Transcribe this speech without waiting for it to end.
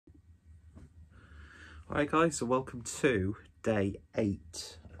Hi guys, so welcome to day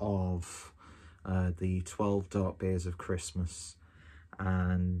 8 of the 12 dark beers of Christmas,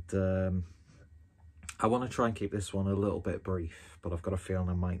 and I want to try and keep this one a little bit brief, but I've got a feeling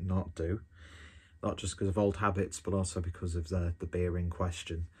I might not do, not just because of old habits but also because of the beer in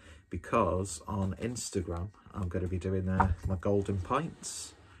question, because on Instagram I'm going to be doing my golden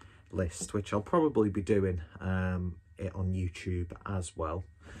pints list, which I'll probably be doing it on YouTube as well.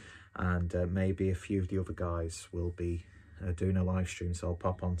 And maybe a few of the other guys will be doing a live stream, so I'll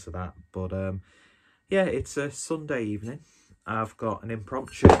pop onto that. But yeah, it's a Sunday evening. I've got an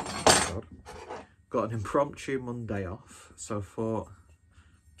impromptu Monday off, so I thought,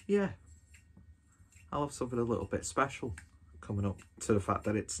 yeah, I'll have something a little bit special coming up to the fact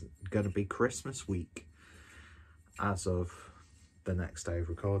that it's going to be Christmas week as of the next day of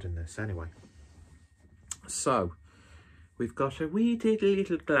recording this anyway. So we've got a wee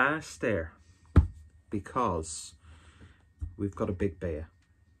little glass there because we've got a big beer,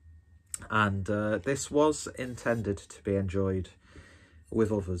 and this was intended to be enjoyed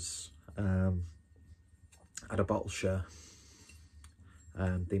with others at a bottle share,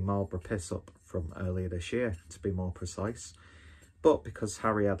 the Marlborough Piss Up from earlier this year to be more precise, but because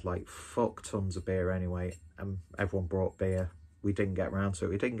Harry had like fuck tons of beer anyway and everyone brought beer, we didn't get around to it.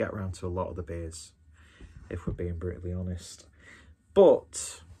 We didn't get around to a lot of the beers, if we're being brutally honest.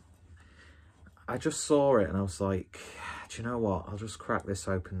 But I just saw it and I was like, do you know what, I'll just crack this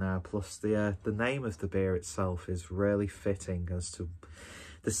open now. Plus the name of the beer itself is really fitting as to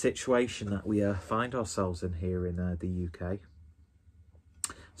the situation that we find ourselves in here in the UK.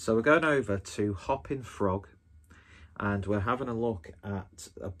 So we're going over to Hoppin Frog and we're having a look at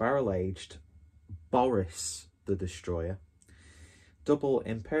a barrel-aged D.O.R.I.S, the Destroyer, Double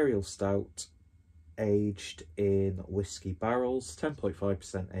Imperial Stout, aged in whiskey barrels, 10.5%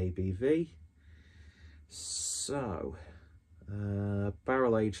 ABV. So,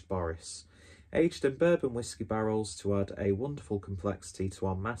 barrel-aged D.O.R.I.S, aged in bourbon whiskey barrels to add a wonderful complexity to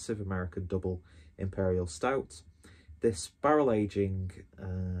our massive American Double Imperial Stout. This barrel aging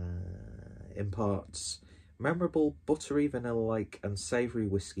imparts memorable buttery, vanilla-like and savory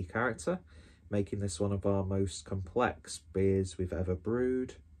whiskey character, making this one of our most complex beers we've ever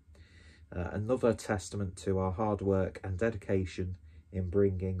brewed. Another testament to our hard work and dedication in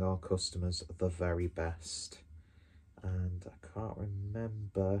bringing our customers the very best. And I can't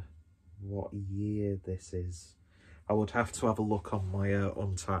remember what year this is. I would have to have a look on my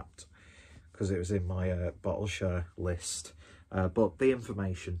Untappd because it was in my bottle share list. But the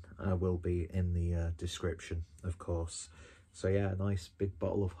information will be in the description, of course. So yeah, a nice big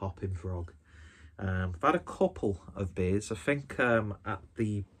bottle of Hoppin Frog. I've had a couple of beers. I think at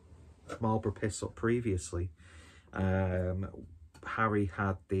the Marlborough Piss Up previously, Harry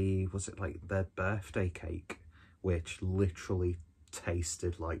had was it like their birthday cake, which literally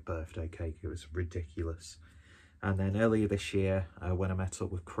tasted like birthday cake. It was ridiculous. And then earlier this year, when I met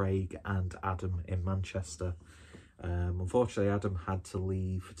up with Craig and Adam in Manchester, unfortunately Adam had to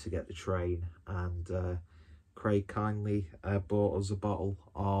leave to get the train, and Craig kindly bought us a bottle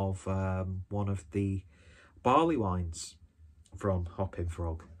of one of the barley wines from Hoppin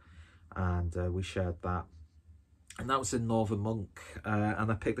Frog, and we shared that, and that was in Northern Monk,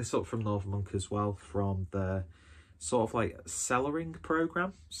 and I picked this up from Northern Monk as well, from the sort of like cellaring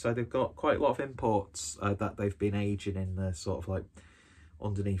program. So they've got quite a lot of imports that they've been aging in the sort of like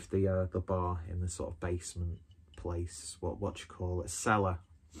underneath the bar in the sort of basement place, what you call it, cellar.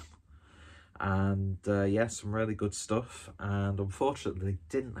 And yeah, some really good stuff. And unfortunately they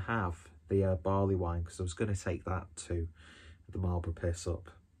didn't have the barley wine, because I was going to take that to the Marlborough Piss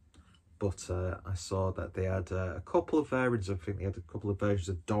Up, but I saw that they had a couple of variants. I think they had a couple of versions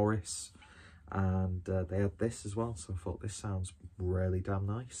of D.O.R.I.S, and they had this as well, so I thought this sounds really damn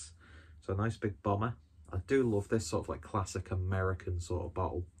nice. So a nice big bomber. I do love this sort of like classic American sort of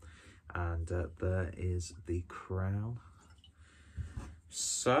bottle. And there is the crown.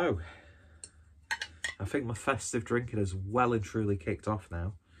 So I think my festive drinking has well and truly kicked off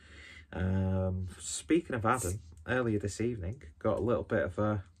now. Speaking of Adam, earlier this evening got a little bit of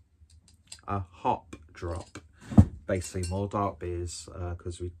a hop drop, basically more dark beers,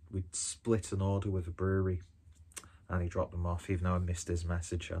 because we'd split an order with a brewery and he dropped them off, even though I missed his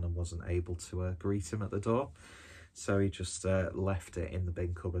message and I wasn't able to greet him at the door. So he just left it in the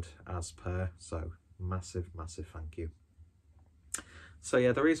bin cupboard as per. So massive thank you. So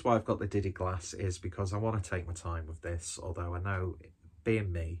yeah, the reason why I've got the Diddy glass is because I want to take my time with this, although I know,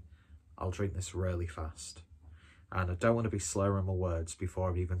 being me, I'll drink this really fast. And I don't want to be slurring my words before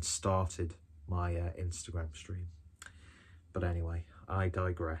I've even started my Instagram stream. But anyway, I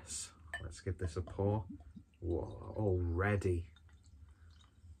digress. Let's give this a pour. Whoa, already.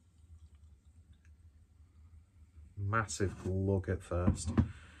 Massive glug at first.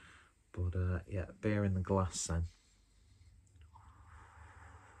 But yeah, beer in the glass then.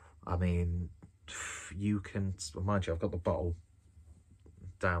 I mean, you can, mind you, I've got the bottle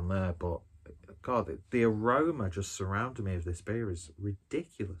down there, but God, the aroma just surrounding me of this beer is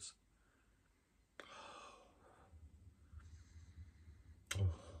ridiculous. Oh,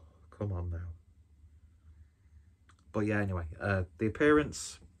 come on now. But yeah, anyway, the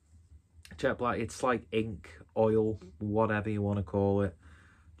appearance, jet black, it's like ink, oil, whatever you want to call it.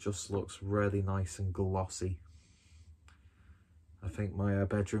 Just looks really nice and glossy. I think my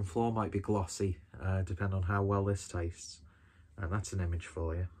bedroom floor might be glossy, depending on how well this tastes. And that's an image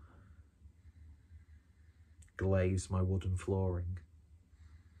for you. Glaze my wooden flooring.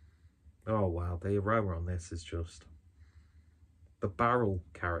 Oh wow, the aroma on this is just... The barrel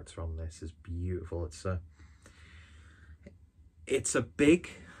character on this is beautiful. It's a big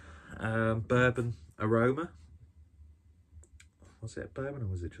bourbon aroma. Was it bourbon or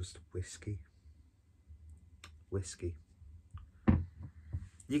was it just whiskey? Whiskey.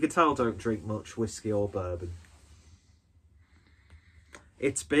 You can tell I don't drink much whiskey or bourbon.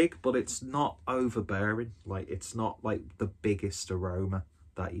 It's big, but it's not overbearing. Like, it's not like the biggest aroma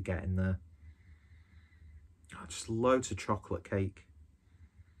that you get in there. Oh, just loads of chocolate cake.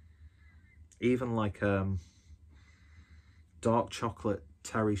 Even like dark chocolate,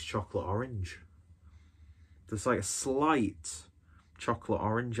 Terry's chocolate orange. There's like a slight chocolate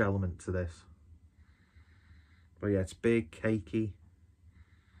orange element to this. But yeah, it's big, cakey.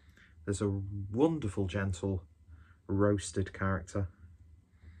 There's a wonderful, gentle, roasted character.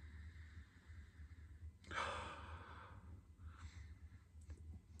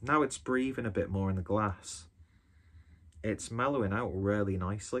 Now it's breathing a bit more in the glass. It's mellowing out really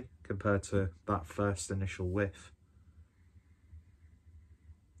nicely compared to that first initial whiff.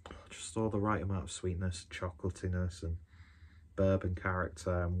 Just all the right amount of sweetness, chocolatiness, and bourbon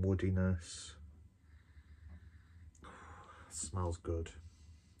character and woodiness. Smells good.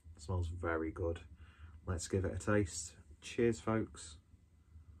 Smells very good. Let's give it a taste. Cheers, folks.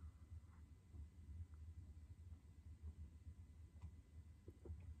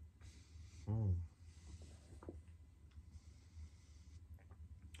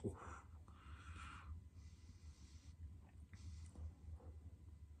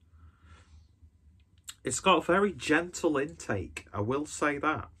 It's got a very gentle intake, I will say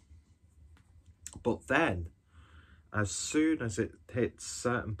that. But then, as soon as it hits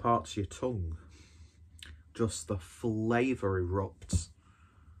certain parts of your tongue, just the flavour erupts.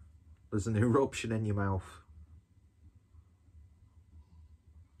 There's an eruption in your mouth.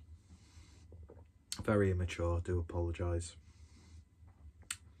 Very immature, I do apologise.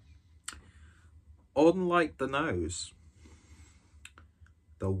 Unlike the nose,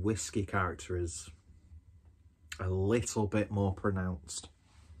 the whiskey character is a little bit more pronounced.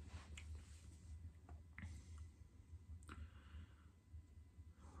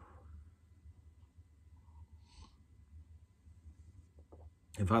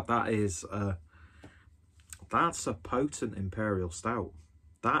 In fact, that's a potent Imperial Stout.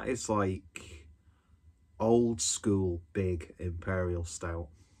 That is like old school big Imperial Stout.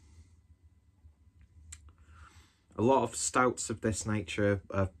 A lot of stouts of this nature,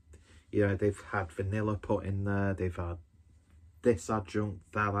 you know, they've had vanilla put in there, they've had this adjunct,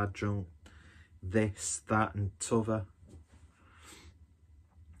 that adjunct, this, that and t'other.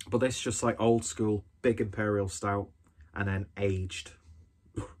 But this is just like old school big Imperial Stout and then aged.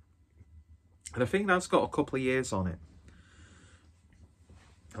 And I think that's got a couple of years on it.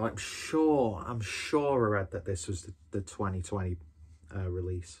 I'm sure I read that this was the 2020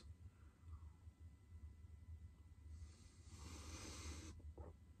 release.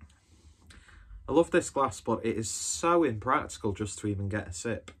 I love this glass, but it is so impractical just to even get a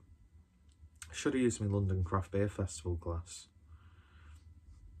sip. I should have used my London Craft Beer Festival glass.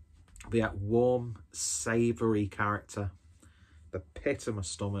 But yeah, warm, savoury character. The pit of my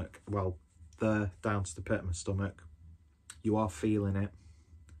stomach, well, down to the pit of my stomach. You are feeling it.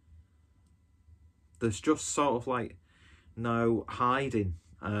 There's just sort of like no hiding.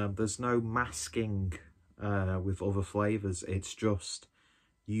 There's no masking with other flavours. It's just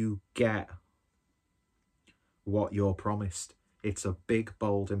you get what you're promised. It's a big,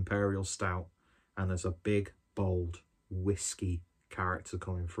 bold Imperial Stout, and there's a big, bold whiskey character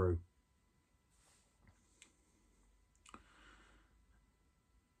coming through.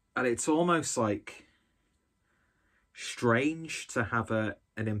 And it's almost like strange to have an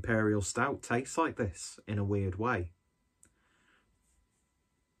Imperial Stout taste like this in a weird way.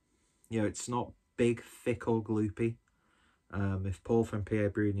 You know, it's not big, thick or gloopy. If Paul from PA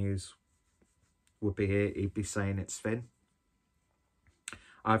Brew News would be here, he'd be saying it's thin.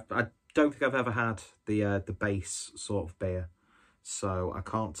 I don't think I've ever had the base sort of beer, so I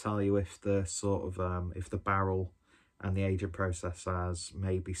can't tell you if the sort of if the barrel and the aging process has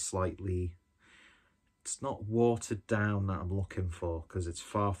maybe slightly. It's not watered down that I'm looking for, because it's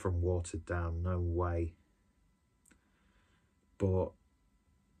far from watered down, no way. But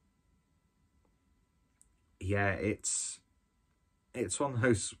yeah, it's one of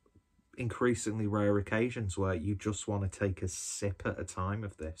those increasingly rare occasions where you just want to take a sip at a time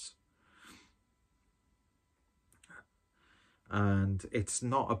of this. And it's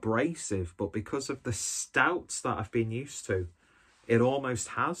not abrasive, but because of the stouts that I've been used to, it almost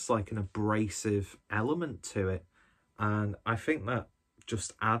has like an abrasive element to it. And I think that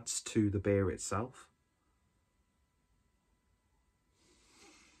just adds to the beer itself.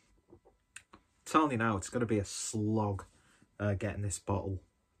 I'm telling you now, it's going to be a slog getting this bottle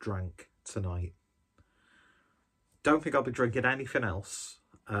drank tonight. Don't think I'll be drinking anything else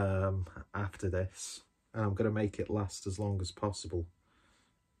after this. And I'm going to make it last as long as possible.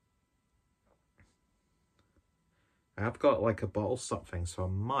 I've got like a bottle stop thing, so I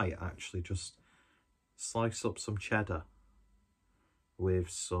might actually just slice up some cheddar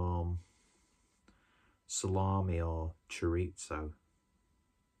with some salami or chorizo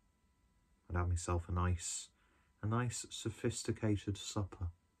and have myself a nice sophisticated supper.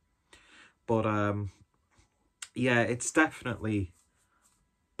 But yeah, it's definitely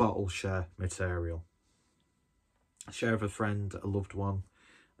bottle share material. Share with a friend, a loved one.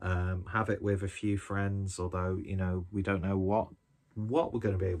 Have it with a few friends, although, you know, we don't know what we're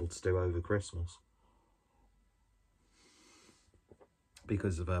going to be able to do over Christmas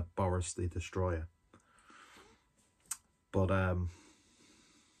because of Boris the Destroyer. But oh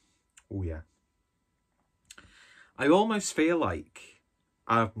yeah, I almost feel like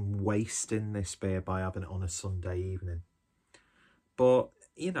I'm wasting this beer by having it on a Sunday evening. But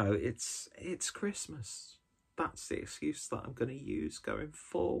you know, it's Christmas. That's the excuse that I'm going to use going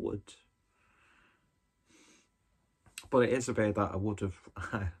forward. But it is a beer that I would have,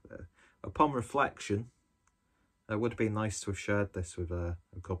 upon reflection, it would have been nice to have shared this with a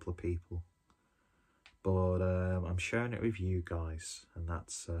couple of people. But I'm sharing it with you guys, and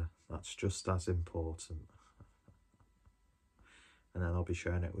that's just as important. And then I'll be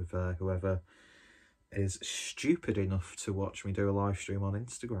sharing it with whoever is stupid enough to watch me do a live stream on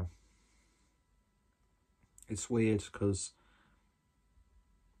Instagram. It's weird because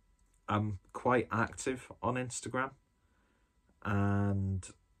I'm quite active on Instagram, and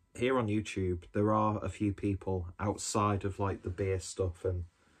here on YouTube there are a few people outside of like the beer stuff and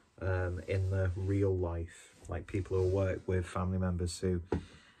in the real life, like people who work with family members who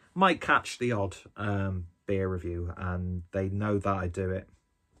might catch the odd beer review and they know that I do it.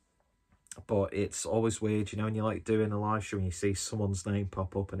 But it's always weird, you know, when you're like doing a live stream and you see someone's name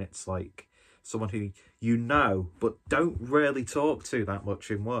pop up and it's like someone who you know but don't really talk to that much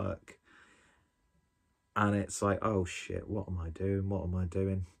in work, and it's like, oh shit, what am I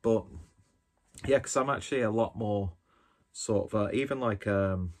doing? But yeah, because I'm actually a lot more sort of even like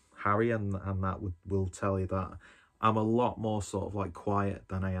Harry and that will tell you that I'm a lot more sort of like quiet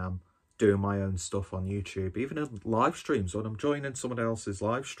than I am doing my own stuff on YouTube, even in live streams when I'm joining someone else's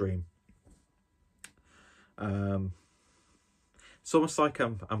live stream. It's almost like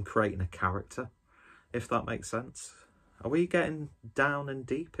I'm creating a character, if that makes sense. Are we getting down and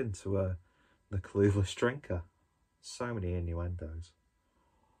deep into the clueless drinker? So many innuendos.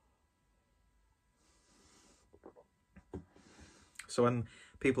 So when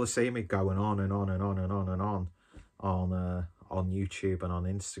people are seeing me going on and on and on and on and on YouTube and on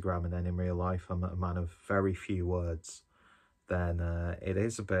Instagram, and then in real life I'm a man of very few words, then it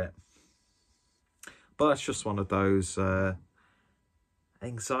is a bit. But that's just one of those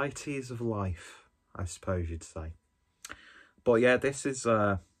anxieties of life, I suppose you'd say. But yeah, this is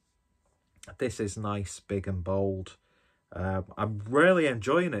nice, big and bold. I'm really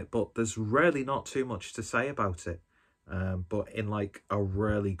enjoying it, but there's really not too much to say about it. But in like a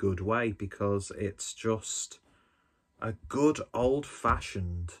really good way, because it's just a good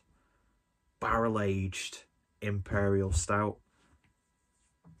old-fashioned barrel-aged Imperial Stout.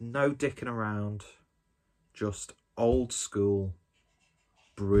 No dicking around, just old school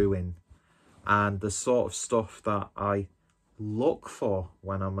brewing, and the sort of stuff that I look for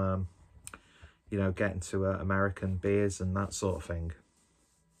when I'm you know, getting to American beers and that sort of thing.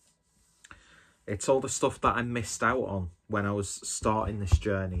 It's all the stuff that I missed out on when I was starting this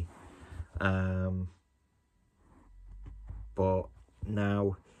journey, but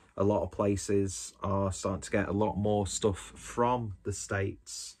now a lot of places are starting to get a lot more stuff from the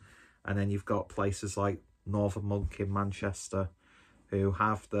States. And then you've got places like Northern Monk in Manchester who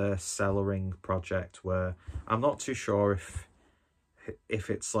have the cellaring project, where I'm not too sure if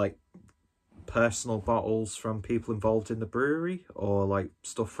it's like personal bottles from people involved in the brewery, or like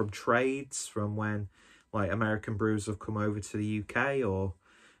stuff from trades from when like American brews have come over to the UK, or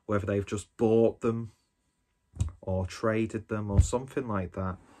whether they've just bought them or traded them or something like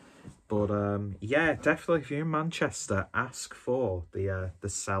that. But yeah, definitely if you're in Manchester, ask for the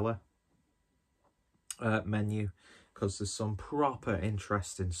cellar menu, because there's some proper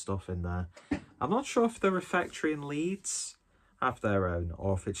interesting stuff in there. I'm not sure if the refectory in Leeds have their own,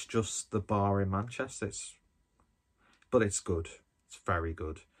 or if it's just the bar in Manchester. But it's good. It's very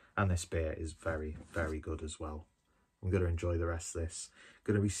good. And this beer is very, very good as well. I'm going to enjoy the rest of this.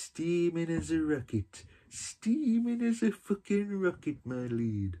 Going to be steaming as a rocket. Steaming as a fucking rocket, my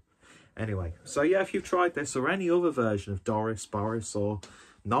lead. Anyway, so yeah, if you've tried this or any other version of D.O.R.I.S, Boris, or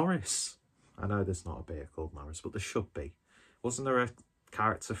Norris. I know there's not a beer called Norris, but there should be. Wasn't there a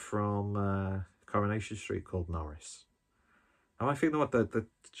character from Coronation Street called Norris? Am I thinking about the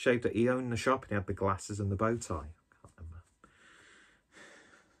shape that he owned the shop and he had the glasses and the bow tie? I can't remember.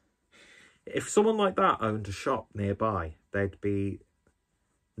 If someone like that owned a shop nearby, they'd be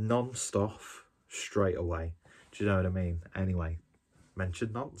non-stop straight away. Do you know what I mean? Anyway,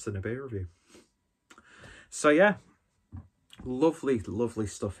 mentioned nonce in a beer review. So yeah, lovely, lovely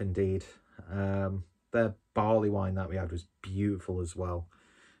stuff indeed. The barley wine that we had was beautiful as well.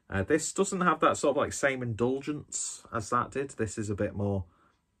 This doesn't have that sort of like same indulgence as that did. This is a bit more...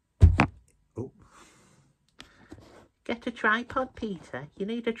 Oh. Get a tripod, Peter. You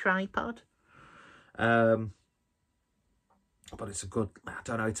need a tripod. But it's a good... I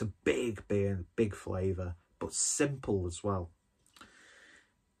don't know, it's a big beer, big flavour, but simple as well.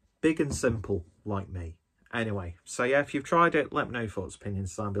 Big and simple, like me. Anyway, so yeah, if you've tried it, let me know your thoughts,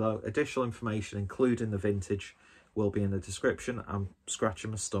 opinions down below. Additional information, including the vintage, will be in the description. I'm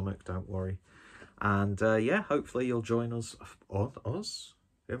scratching my stomach, don't worry. And yeah, hopefully you'll join us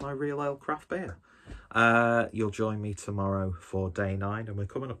in my real ale craft beer. You'll join me tomorrow for day 9, and we're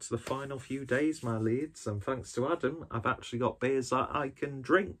coming up to the final few days, my leads. And thanks to Adam, I've actually got beers that I can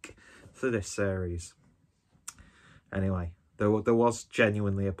drink for this series. Anyway, there was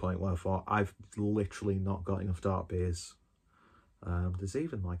genuinely a point where I thought, I've literally not got enough dark beers. There's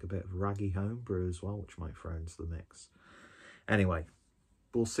even like a bit of raggy homebrew as well, which might throw into the mix. Anyway,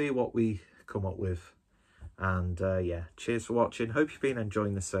 we'll see what we come up with. And yeah, cheers for watching. Hope you've been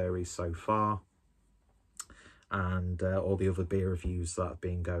enjoying the series so far. And all the other beer reviews that have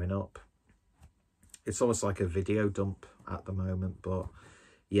been going up. It's almost like a video dump at the moment. But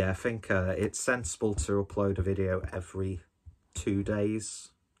yeah, I think it's sensible to upload a video every 2 days.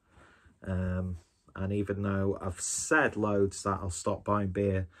 And even though I've said loads that I'll stop buying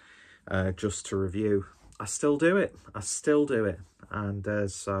beer just to review, I still do it. And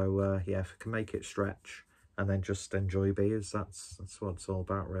so yeah, if I can make it stretch and then just enjoy beers, that's what it's all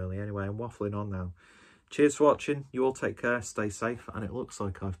about really. Anyway, I'm waffling on now. Cheers for watching. You all take care, stay safe. And it looks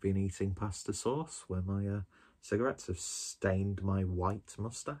like I've been eating pasta sauce where my cigarettes have stained my white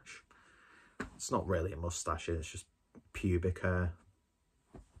moustache. It's not really a moustache, it's just pubic hair.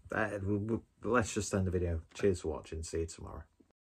 Let's just end the video. Cheers for watching. See you tomorrow.